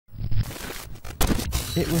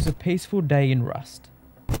It was a peaceful day in Rust.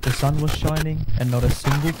 The sun was shining and not a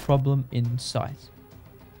single problem in sight.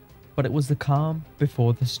 But it was the calm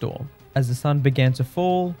before the storm. As the sun began to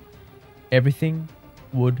fall, everything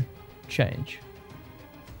would change.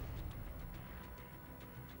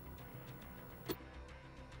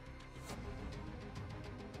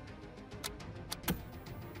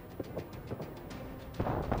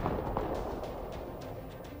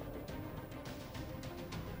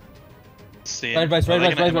 Raid base.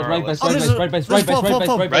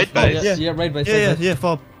 Yeah,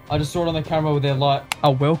 fob. I just saw it on the camera with their light.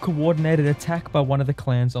 A well-coordinated attack by one of the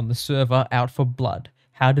clans on the server out for blood.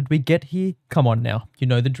 How did we get here? Come on now, you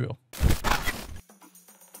know the drill.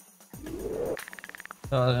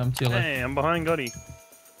 I'm to your left. Hey, I'm behind Gotti.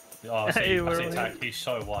 Oh, I see attack. He's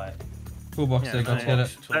so wide. Full box there, guys, get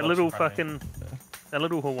it. That little fucking... That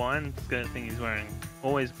little Hawaiian skirt thing he's wearing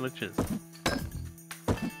always glitches.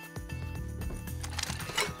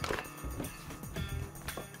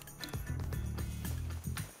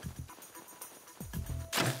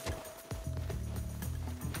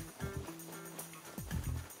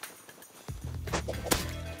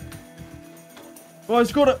 Oh,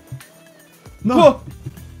 he's got it! No! Whoa.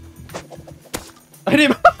 I hit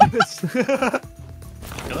him!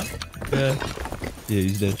 Kill him? Yeah. Yeah,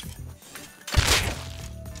 he's dead.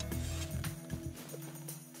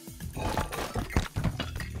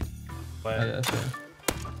 Where? Oh, yeah, that's right.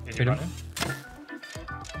 Did Hit you him. run him?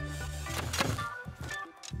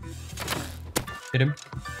 Hit him.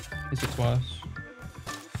 He's hit twice.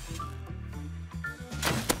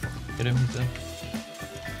 Hit him, he's dead.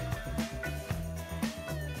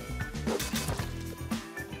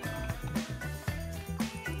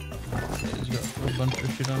 Yeah, he's got a bunch of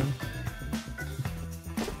shit on him.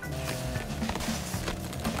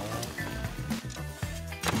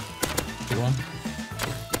 Good one.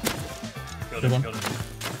 Killed Good him, one. killed him.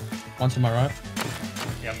 One to my right.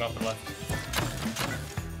 Yeah, I'm going for the left.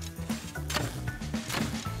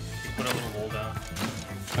 He put a little wall down.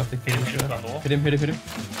 Got the Hit him, kill. hit him, front wall. Hit him.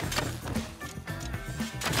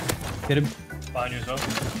 Hit him. Behind you as well.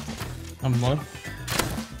 I'm low.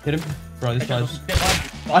 Hit him. Bro, this guy's... Get behind.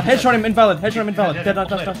 I headshot him, invalid. Headshot him, invalid. Yeah, Dead, all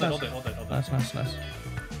nice, dead, nice, all nice. dead, all dead, all dead. Nice, nice, nice.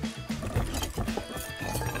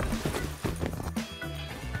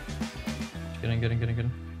 Get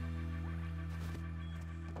in.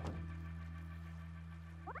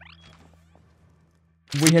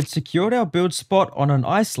 We had secured our build spot on an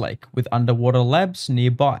ice lake with underwater labs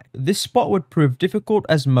nearby. This spot would prove difficult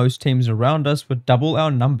as most teams around us would double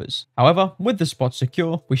our numbers. However, with the spot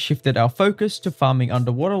secure, we shifted our focus to farming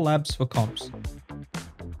underwater labs for comps.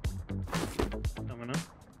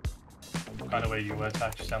 Kind of where you were,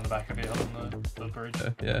 Tack, just down the back of it on the bridge.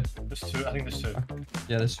 Yeah. There's two, I think there's two.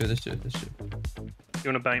 Yeah, there's two. You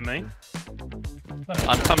wanna bait me?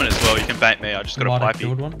 I'm coming as well. You can bait me. I just got a Might have pipey.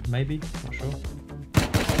 killed one, maybe. Not sure.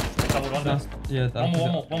 Double one down. Nice. Yeah, that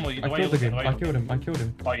One more. I killed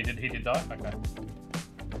him. Oh, he did die? Okay.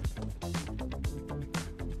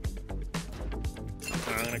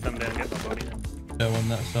 I'm gonna come down and get my body. Go on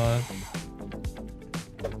that side.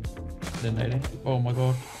 Then 80. Oh my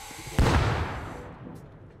god.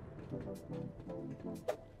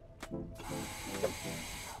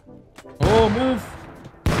 Oh, move!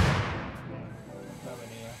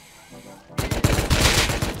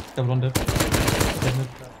 Double on dead. Dead mid.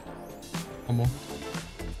 One more.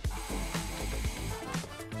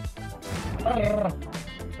 Come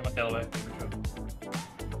on, the other way.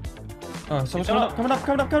 Oh, someone's coming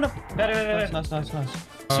up. Nice. As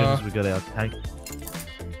soon as we got our tank.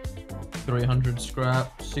 300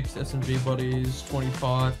 scrap, 6 SMG bodies, 20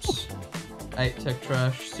 pipes, 8 tech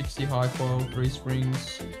trash, 60 high coil, 3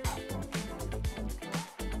 springs.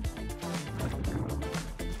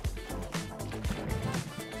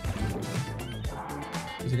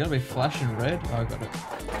 Is it gonna be flashing red? Oh, I got it.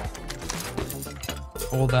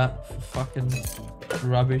 All that for fucking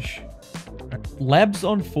rubbish. Labs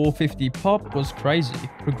on 450 pop was crazy.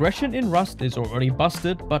 Progression in Rust is already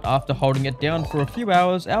busted, but after holding it down for a few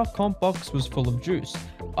hours, our comp box was full of juice.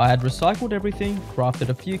 I had recycled everything, crafted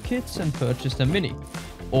a few kits, and purchased a mini.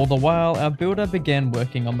 All the while, our builder began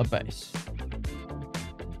working on the base.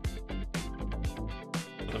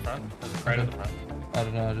 To the front? There's a crate at the front. I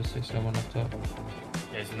don't know, I just see someone up top.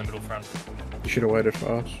 Yeah, it's in the middle front. You should have waited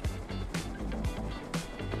for us.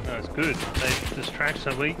 No, it's good. They distract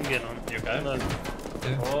so we can get on. You okay? No.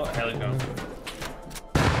 Yeah. Oh, heli going.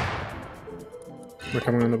 We're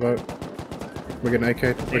coming on the boat. We're getting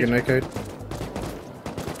AK'd.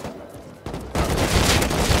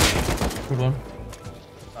 Good one.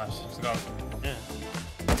 Nice. It's gone. Yeah.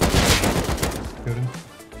 Killed him.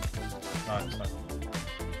 Nice.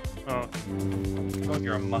 Oh, Feel like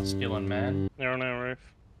you're a masculine man. they're on our roof.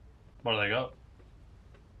 What do they got?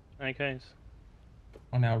 AKs.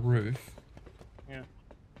 On our roof. Yeah.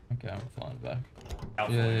 Okay, I'm flying back. Out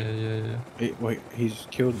for Yeah, you. yeah, yeah, yeah. Wait, he's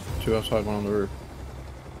killed 2 outside, 1 on the roof.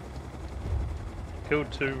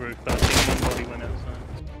 Killed 2 roof, but I think 1 body went outside.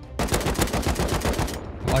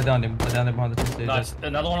 I downed him behind the TC. Nice.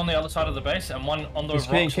 Another one on the other side of the base, and one on the He's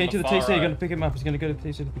rocks keen on to the far TC, right. you're gonna pick him up. He's gonna go to the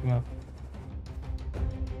TC to pick him up.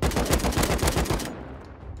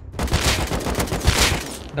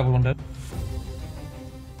 Double one dead.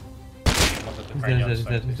 He's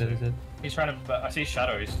dead. He's trying to. I see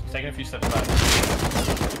shadow. He's taking a few steps back.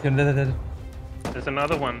 Dead. There's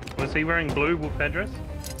another one. Was he wearing blue wolf headdress?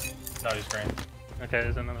 No, he's green. Okay,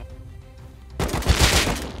 there's another one.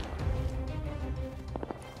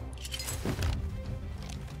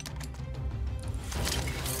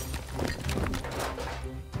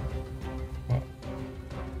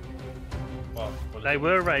 What They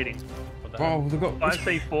were raiding. what the Bro, they got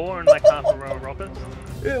 5C4 and like half a row of rockets.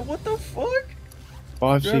 Yeah, what the fuck?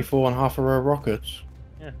 5 C4 and half a row of rockets.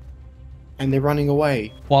 Yeah. And they're running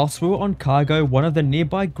away. Whilst we were on cargo, one of the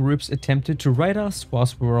nearby groups attempted to raid us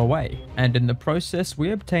whilst we were away, and in the process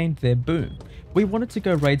we obtained their boom. We wanted to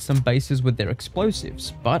go raid some bases with their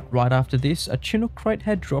explosives, but right after this, a Chinook crate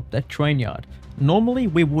had dropped at train yard. Normally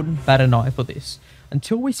we wouldn't bat an eye for this,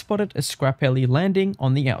 until we spotted a scrap heli landing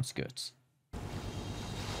on the outskirts.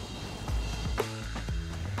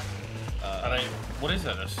 Are they, what is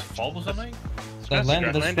it? A fob or something? They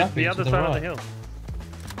landed the Landed the scrappies other to the side of the right. hill.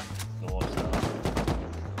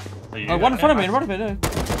 Oh, one in front of me, no.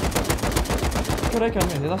 Good AK on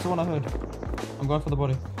me, that's the one I heard. I'm going for the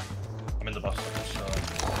body. I'm in the bus stop, so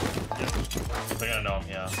yeah. They're gonna know I'm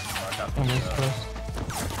here. I can't I'm push East that. Coast.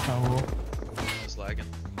 Can't roll. Just lagging.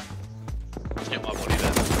 Get my body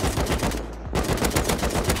there.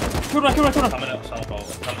 Good one. Coming out Salvo.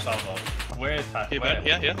 Come Salvo. Where is Pat? Here, Where?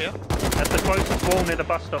 man. Yeah. At the closest wall near the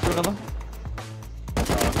bus stop. Good another.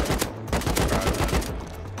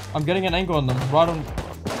 I'm getting an angle on them, right on.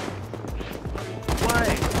 Why?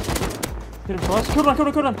 Hit him twice. Good one.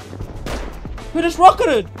 Who just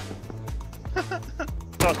rocketed?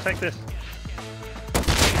 Oh, take this.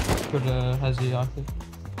 Good, has he active?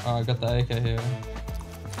 Oh, I got the AK here.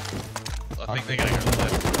 I think they're gonna go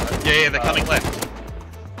left. Yeah, they're coming left.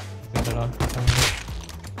 Got that up.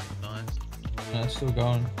 Nice. No, it's still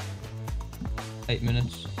going. 8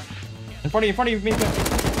 minutes. In front of you, Mika.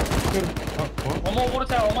 Good. Oh, what? One more water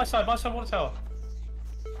tower on my side water tower.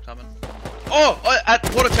 Coming. Oh, at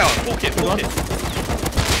water tower. Full kit. Good,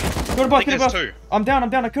 I both, think there's 2. I'm down.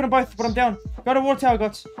 I couldn't both, but I'm down. Go to water tower,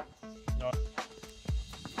 guts. No.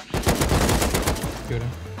 Good.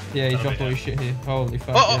 Yeah, he That'll dropped be all his shit here. Holy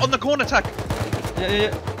fuck. Oh, yeah. on the corner attack.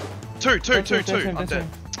 Yeah. 2. That's him. I'm dead.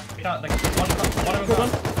 Yeah, like, one of Good them.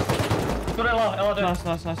 one. Good Ella, dead.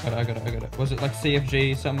 Nice. I got it. Was it like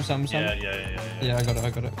CFG, something? Yeah. Yeah, I got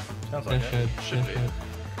it. Sounds like it. Should be.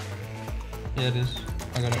 Yeah, it is.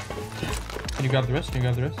 I got it. Can you grab the rest? In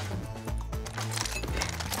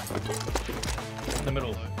the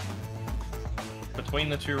middle. Between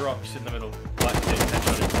the 2 rocks in the middle. Black kit,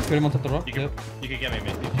 headshot. Put him on top of the rock. You can, you can get me,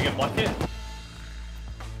 mate. You get black kit?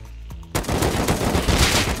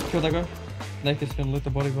 Kill that guy. Naked's gonna loot the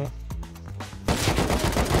body, but.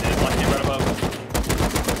 Yeah, black kit right above.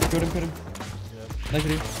 Kill him. Yeah.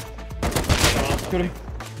 Naked him. Kill him.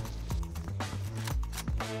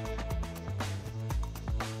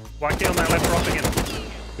 White key on that left rock again.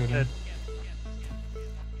 Kill him. Dead.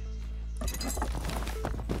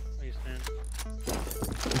 Where you stand?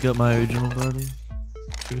 You got my original body.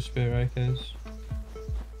 2 spare AKs.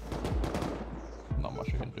 Not much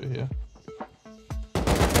I can do here.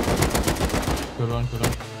 Good one.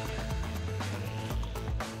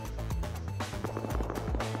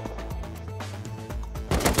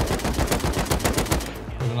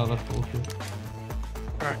 Got another full kill.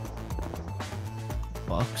 Alright.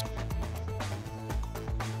 Box.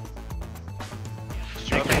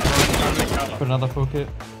 Got another full kit.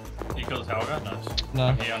 You killed the tower guy? Nice. No.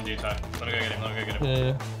 I'm here on due time. Let me go get him.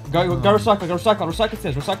 Yeah. Go recycle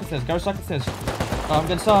stairs. Go recycle stairs. I'm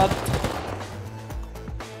getting started.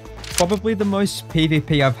 Probably the most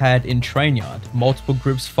PvP I've had in train yard. Multiple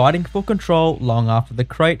groups fighting for control long after the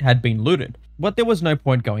crate had been looted. But there was no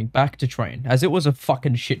point going back to train, as it was a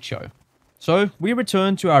fucking shit show. So we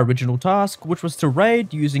returned to our original task, which was to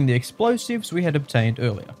raid using the explosives we had obtained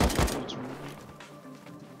earlier.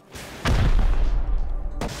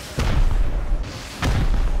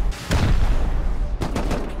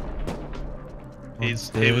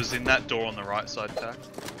 He was in that door on the right side, Tac.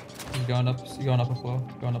 He's going up a floor.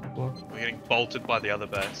 Going up a floor. We're getting bolted by the other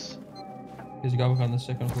base. He's a guy on the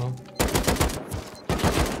second floor.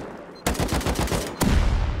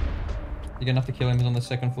 You're gonna have to kill him. He's on the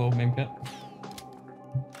second floor, meme kit.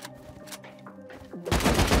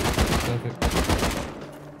 Perfect.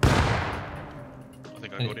 I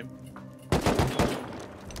think I got him.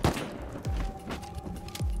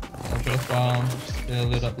 Okay, farm. Yeah,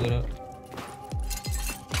 lit up, lit up.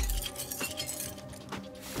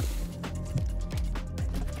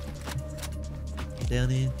 Down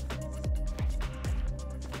here.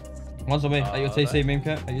 One's on me. At your TC, there. meme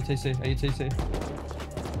kit. At your TC. At your TC.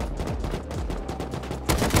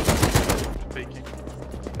 Speaking.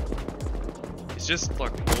 He's just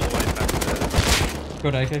like all the way back there.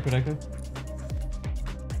 Good AK, good AK.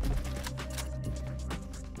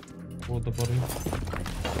 Toward the body.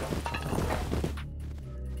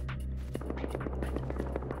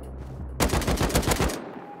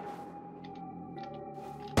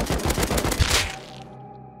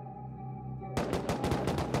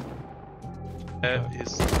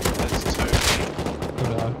 There's two.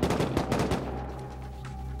 Good eye.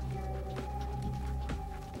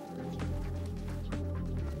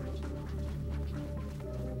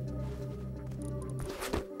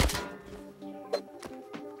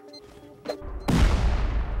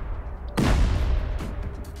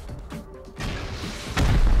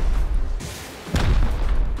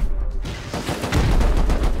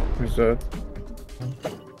 Who's dead?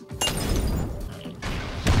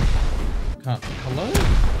 Can't. Hello?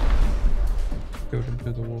 Killed him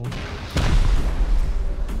through the wall.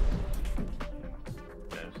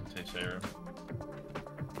 Yeah, it's a TC room.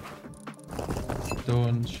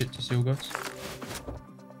 Doing shit to seal guts.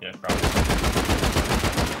 Yeah, probably.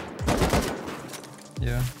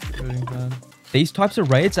 Yeah, shooting plan. These types of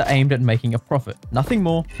raids are aimed at making a profit. Nothing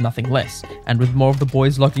more, nothing less. And with more of the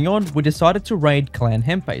boys logging on, we decided to raid clan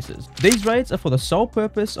hemp bases. These raids are for the sole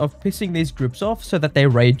purpose of pissing these groups off so that they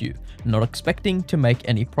raid you, not expecting to make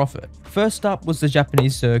any profit. First up was the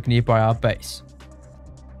Japanese Zerg nearby our base.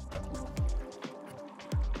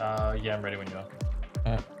 Yeah, I'm ready when you are.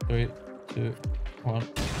 Alright, 3, 2, 1. All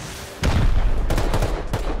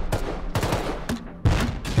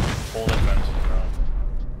their furnaces are on.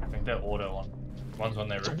 I think they're auto on. One's on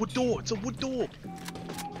their It's a roof. wood door. It's a wood door.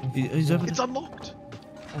 He's over It's unlocked.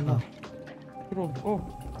 Oh, Oh,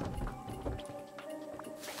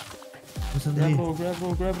 what's under grab here? roll, grab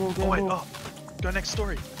roll, grab roll, grab Oh wait, roll. oh, go next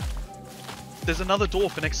story. There's another door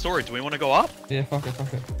for next story. Do we want to go up? Yeah, fuck it,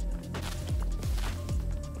 fuck it.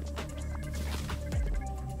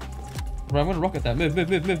 Right, I'm gonna rocket that. Move, move,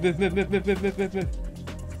 move, move, move, move, move, move, move, move, move, move.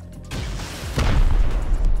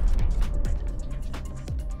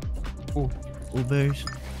 Oh, All berries.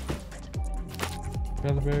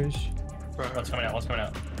 grab the berries. One's coming out, one's coming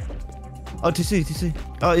out. Oh, TC.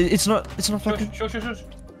 Oh, it's not fucking. Shush.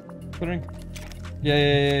 Put it in.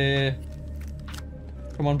 Yeah.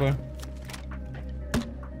 Come on, bro.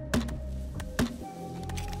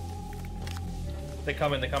 They're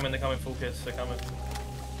coming full kits, they're coming.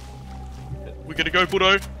 We're gonna go,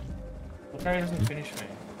 Budo. Okay, he doesn't finish me.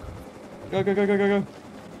 Go.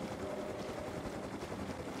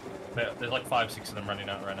 There's like 5-6 of them running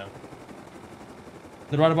out right now.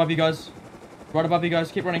 They're right above you guys. Right above you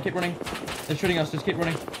guys. Keep running, keep running. They're shooting us. Just keep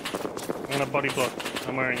running. I'm on a body block.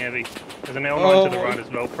 I'm wearing heavy. There's an L9 to the right as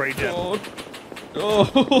well. Pre-jet. God.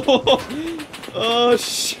 Oh. Oh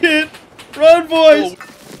shit. Run, boys.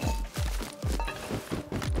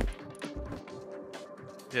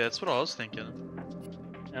 Yeah, that's what I was thinking.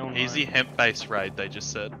 L9. Easy hemp base raid, they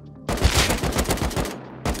just said.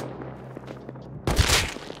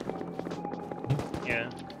 Yeah.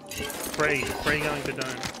 Pre going to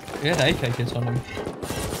dome. We had AK kits on them.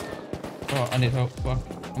 Oh, I need help. Fuck.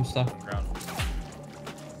 I'm stuck. Ground.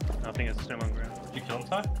 I think it's still on ground. Did you kill him,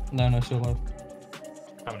 Ty? No, still alive.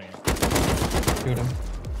 Coming in. Killed him.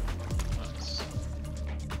 Nice.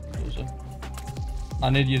 Also. I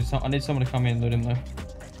need someone to come in and loot him though.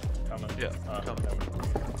 Coming. Yeah, coming. Coming.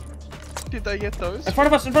 Did they get those? In front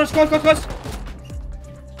of us, close.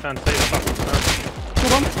 Can't see the fucking stuff.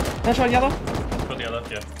 Killed one. Headshot yellow. Got the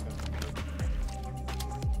other, yeah.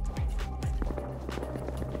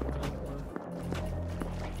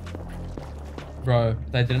 Bro,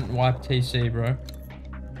 they didn't wipe TC, bro.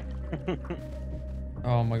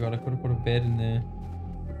 Oh my god, I could have put a bed in there.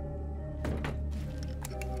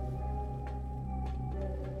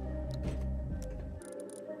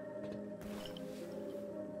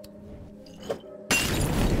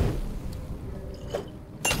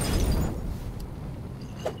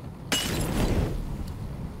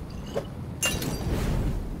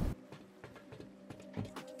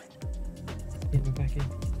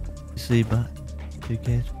 See, but who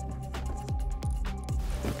cares?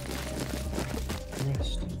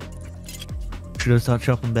 Rest. Should I start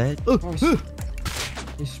chopping bad? Oh,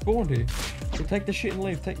 he spawned here. So take the shit and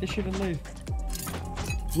leave. Take the shit and leave.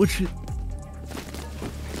 What shit?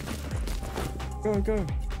 Go, go.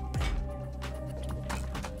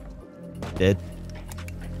 Dead.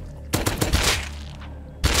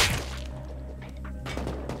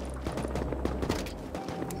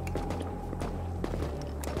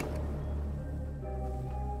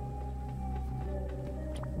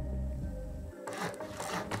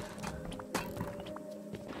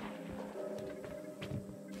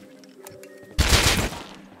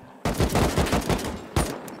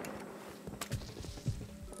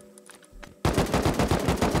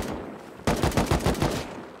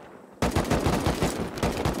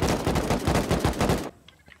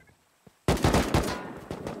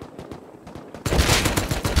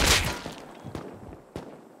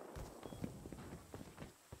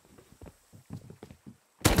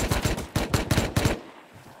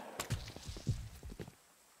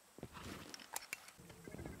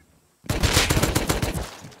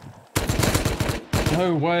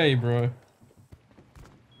 No way, bro.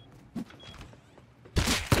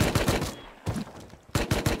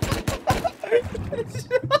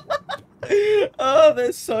 Oh,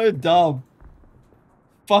 they're so dumb.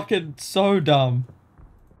 Fucking so dumb.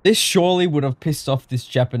 This surely would have pissed off this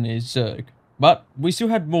Japanese Zerg. But we still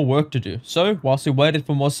had more work to do. So, whilst we waited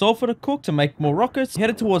for more sulfur to cook to make more rockets, we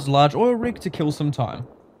headed towards a large oil rig to kill some time.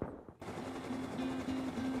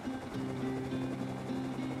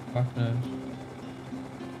 Fuck knows.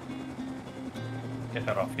 Get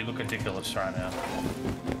that off. You look ridiculous right now.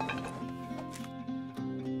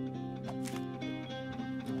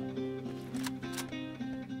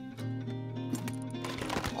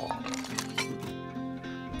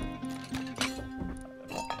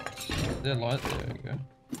 They're light, there we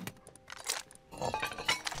go.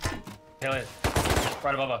 Elliot,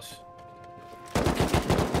 right above us.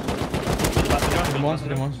 Hit once,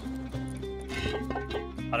 hit once.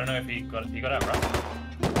 I don't know if he got out, right?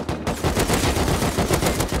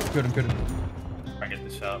 Good him, good him. I get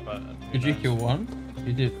this out, but Did you kill one?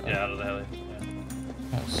 You did. Yeah, out of the heli. Yeah.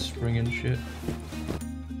 That's springing shit.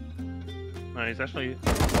 No, he's actually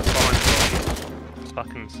behind the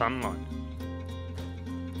fucking sunlight.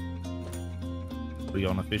 Are you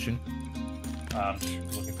on a fishing? I'm just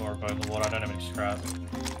looking for a boat in the water. I don't have any scrap.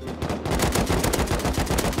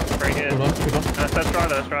 Right here. Good on, good on. That's right,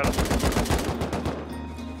 that's right.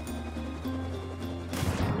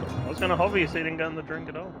 I was gonna hobby so you didn't go in the drink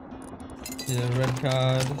at all. Yeah, red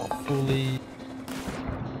card, fully.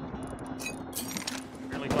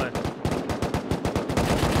 Really close.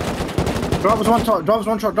 Drivers one shot, drivers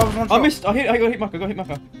one shot, drivers one shot. I missed! I got hit marker, I got hit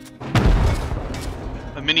marker.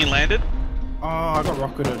 A mini landed. Oh, I got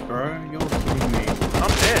rocketed, bro. You're kidding me.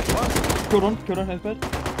 I'm dead, what? Killed on, health pad.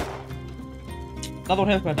 Another one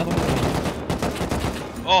health pad, another one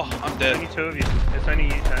health pad. Oh, I'm dead. Only two of you. It's only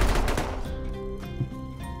you, Tag.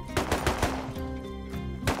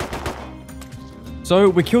 So,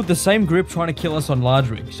 we killed the same group trying to kill us on large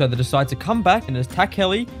rig, so they decide to come back and attack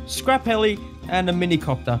heli, scrap heli, and a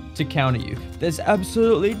minicopter to counter you. There's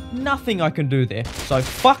absolutely nothing I can do there, so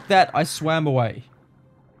fuck that, I swam away.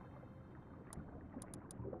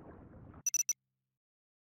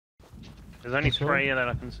 There's only That's all? three that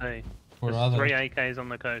I can see. Where There's are they? three AKs on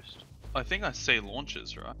the coast. I think I see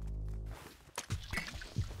launches, right?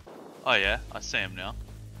 Oh yeah, I see them now.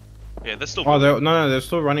 Yeah, they're still. Oh, no, they're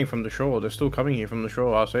still running from the shore. They're still coming here from the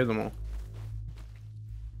shore. I see them all.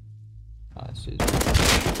 I see. I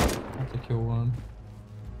have to kill one.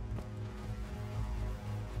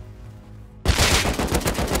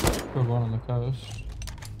 Killed one on the coast.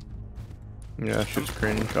 Yeah, that shit's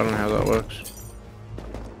cringe. I don't know how that works.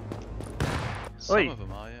 Some Oi. of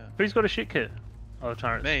them are, yeah. Who's got a shit kit? Oh,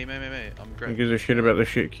 turret. Me. I'm Who great. gives a shit about the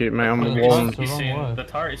shit kit, mate? I'm Yeah, warm. it's the You wrong see, way. the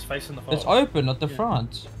turret is facing the It's fall. open at the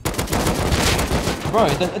front. Bro,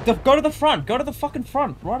 go to the front. Go to the fucking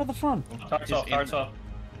front. Right at the front. Turret's off, turret's off.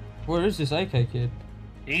 Where is this AK kid?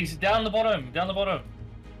 He's down the bottom, down the bottom.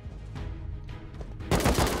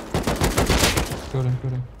 Got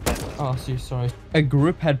him. Oh, sorry. A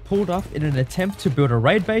group had pulled up in an attempt to build a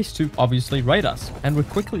raid base to obviously raid us, and were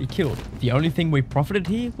quickly killed. The only thing we profited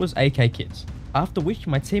here was AK kits. After which,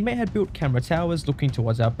 my teammate had built camera towers looking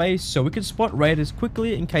towards our base so we could spot raiders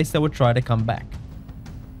quickly in case they would try to come back.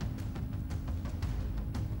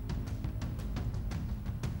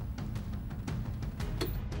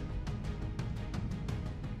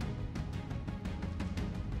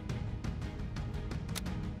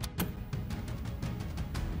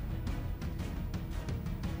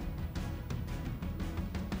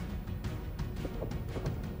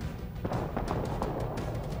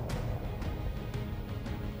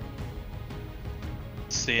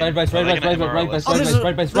 seeing. Raid base, Are raid they base, gonna raid base, MRLS?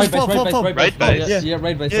 raid base, raid base, raid base, raid base, raid base, Raid base? Yeah, yeah,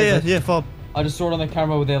 raid base, raid Yeah, base. yeah, fob. I just saw it on the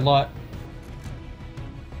camera with their light.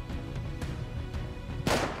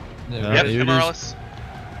 There we Yep, go. Here it is. MRLS.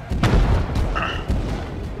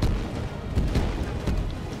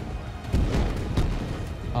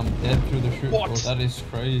 I'm dead through the shoot. What? Oh, that is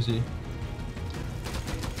crazy.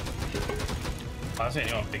 I don't see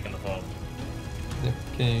anyone picking the fob. The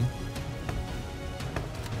king.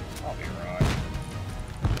 I'll be right.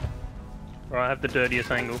 Right, I have the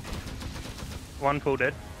dirtiest angle. One full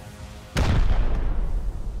dead.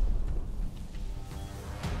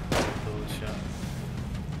 Bullshit.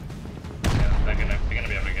 Yeah, they're gonna be able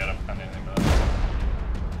to get him. Can't do anything about it.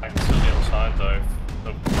 I can still the other side though.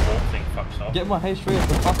 The wall thing fucks up. Get my H3 at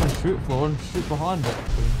the fucking shoot floor and shoot behind it.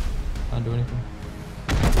 Can't do anything.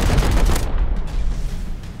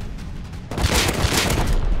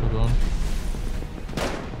 Good one.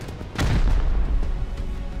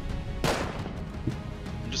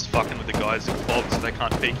 I'm just fucking with the guys in fog so they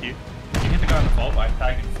can't peek you. You hit the guy in the fob, I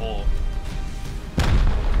tagged him 4.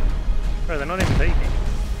 Bro, they're not even peeking.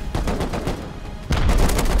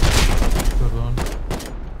 Good one.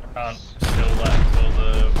 I can't still that until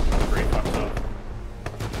the 3 fucks up.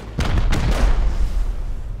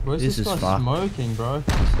 Where's This this is guy fucked. smoking, bro?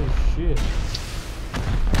 That's so shit.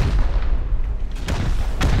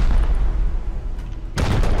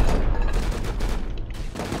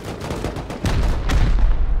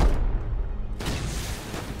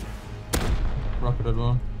 Rocketed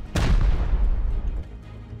one.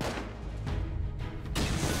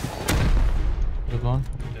 Good one.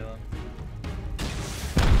 Dylan.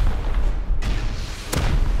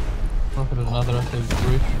 Rocketed another active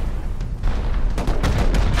roof.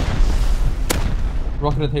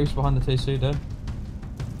 Rocketed heaps behind the TC, dead.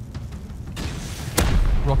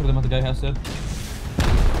 Rocketed them at the gatehouse, dead.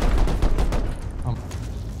 I'm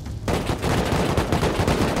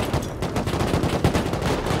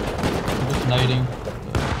just nading.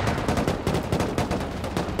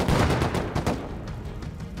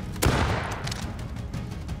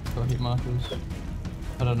 Got hit markers.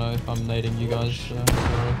 I don't know if I'm nading you guys, sorry.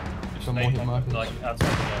 Got more hit markers. Like outside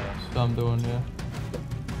the gates. That's what I'm doing, yeah.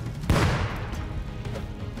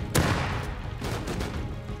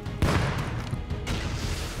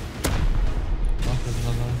 Oh, there's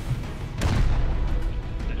another one.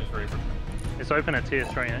 They just reaper. It's open at tier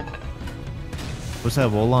 3, eh? What's that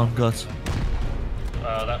wall on, guys?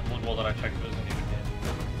 That wood wall that I checked wasn't even here.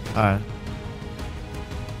 Alright.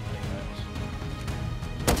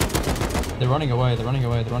 They're running away, they're running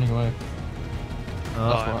away, they're running away. Oh,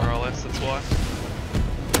 why. MRLS, that's why.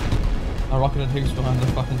 I rocketed Higgs behind the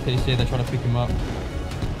fucking TC, they're trying to pick him up.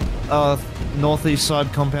 Northeast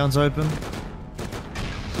side compound's open.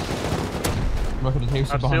 Rocketed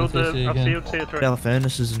Higgs I've behind sealed the TC I've again. sealed tier 3. Down the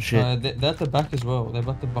furnaces and shit. They're at the back as well, they're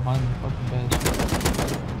back behind the fucking base.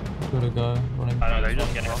 Good to go, running. I know, They there's just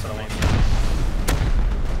one getting us rock at me.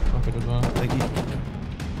 Rocketed one. Thank you.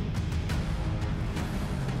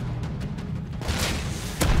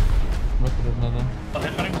 Rocketed another. Not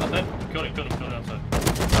dead, not dead. Killed him outside.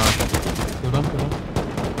 Good one, good one.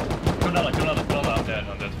 Kill another, I'm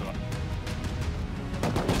dead, still.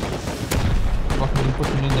 Rocketed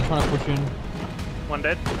pushing in, they're trying to push in. One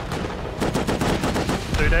dead.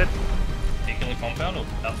 2 dead. You killing compound or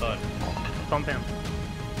outside? Compound.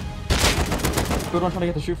 Good one trying to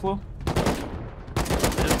get the shoot floor.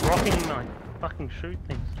 Just rocking my fucking shoot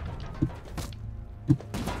things.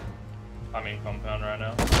 I'm in compound right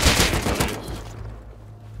now.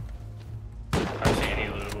 I don't see any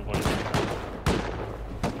lootable bodies.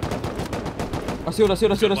 I sealed.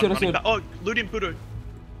 One running back. Oh, loot him, Budo.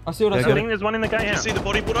 I sealed. Yeah, I got think there's one in the Did you gatehouse. see the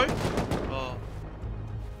body, Budo? Oh.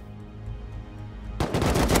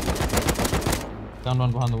 Down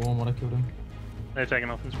one behind the wall when I killed him. They're taking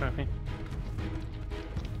off and scrapping.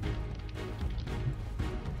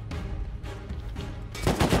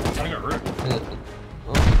 I got root.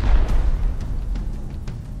 Oh,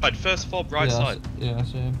 Right, first fob, right yeah, side. Yeah, I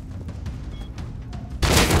see him.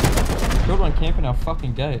 Killed one camping our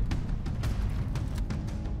fucking gate.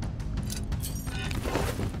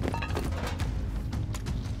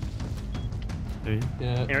 Dude.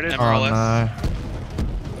 Yeah. Here it is. Oh MRLS. no.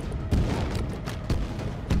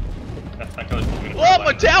 That guy's moving. Oh,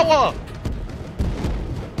 my tower!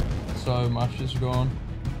 So much is gone.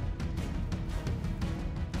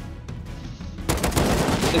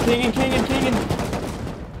 They're kinging!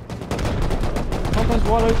 Compound's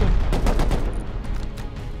wide open.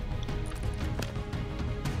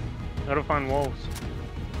 Gotta find walls.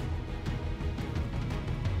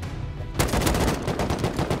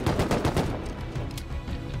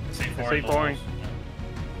 C4 C4ing.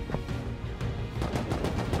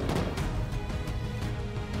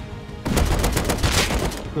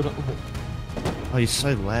 Good on. Oh, you're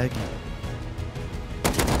so laggy.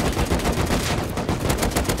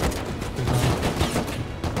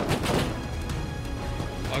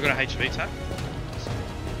 I got a HV tap.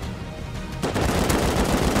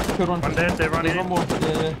 Good one. One dead, they're running There's in. one more.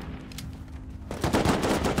 Yeah.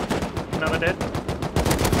 Another dead.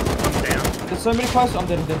 One's down. There's so many close. I'm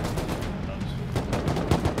dead. I'm dead.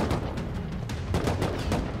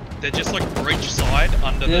 They're just like breach side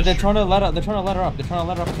under Yeah, the. they're trying to ladder. They're trying to ladder up. They're trying to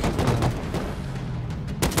ladder up to shoot them.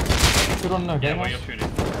 Good on. No. Yeah, Very where nice. you're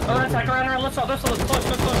shooting. Alright, attack around, left side, close,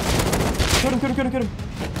 close. Good him. Good him. Good him. Good him.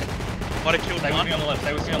 Might have killed Stay with one. me on the left,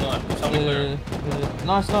 stay with me on the left. Tell me clear.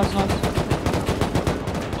 Nice. Nice. Nice.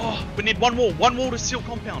 Oh, we need one wall to seal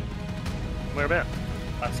compound. Where about?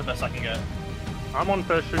 That's the best I can get. I'm on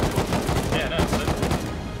first shoot. Yeah, no, so.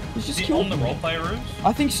 He's just Is he killed on the me. roleplay rooms?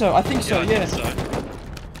 I think so. I think so. I Yeah. think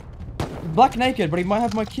so. Black naked, but he might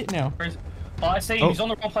have my kit now. Oh, I see, he's on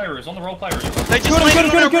the roleplay rooms, on the roleplay rooms. They just Get him, landed get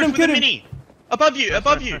him, on our get him, roof get with a him. mini. Above you,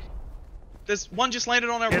 above nice, you. nice. There's one just landed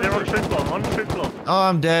on our Yeah, they're on roof. shoot floor. On shoot floor. Oh,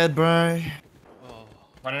 I'm dead, bro. Oh,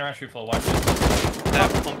 Running around shoot floor, white.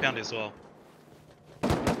 that compound as well.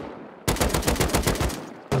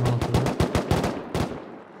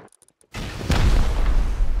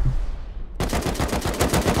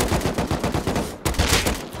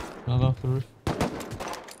 Another off the roof.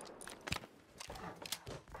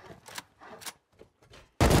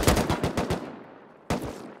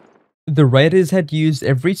 The Raiders had used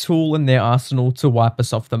every tool in their arsenal to wipe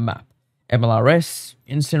us off the map. MLRS,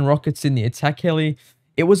 instant rockets in the attack heli.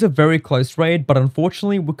 It was a very close raid, but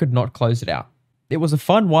unfortunately we could not close it out. It was a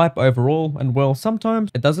fun wipe overall, and well,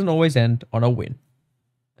 sometimes it doesn't always end on a win.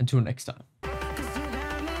 Until next time.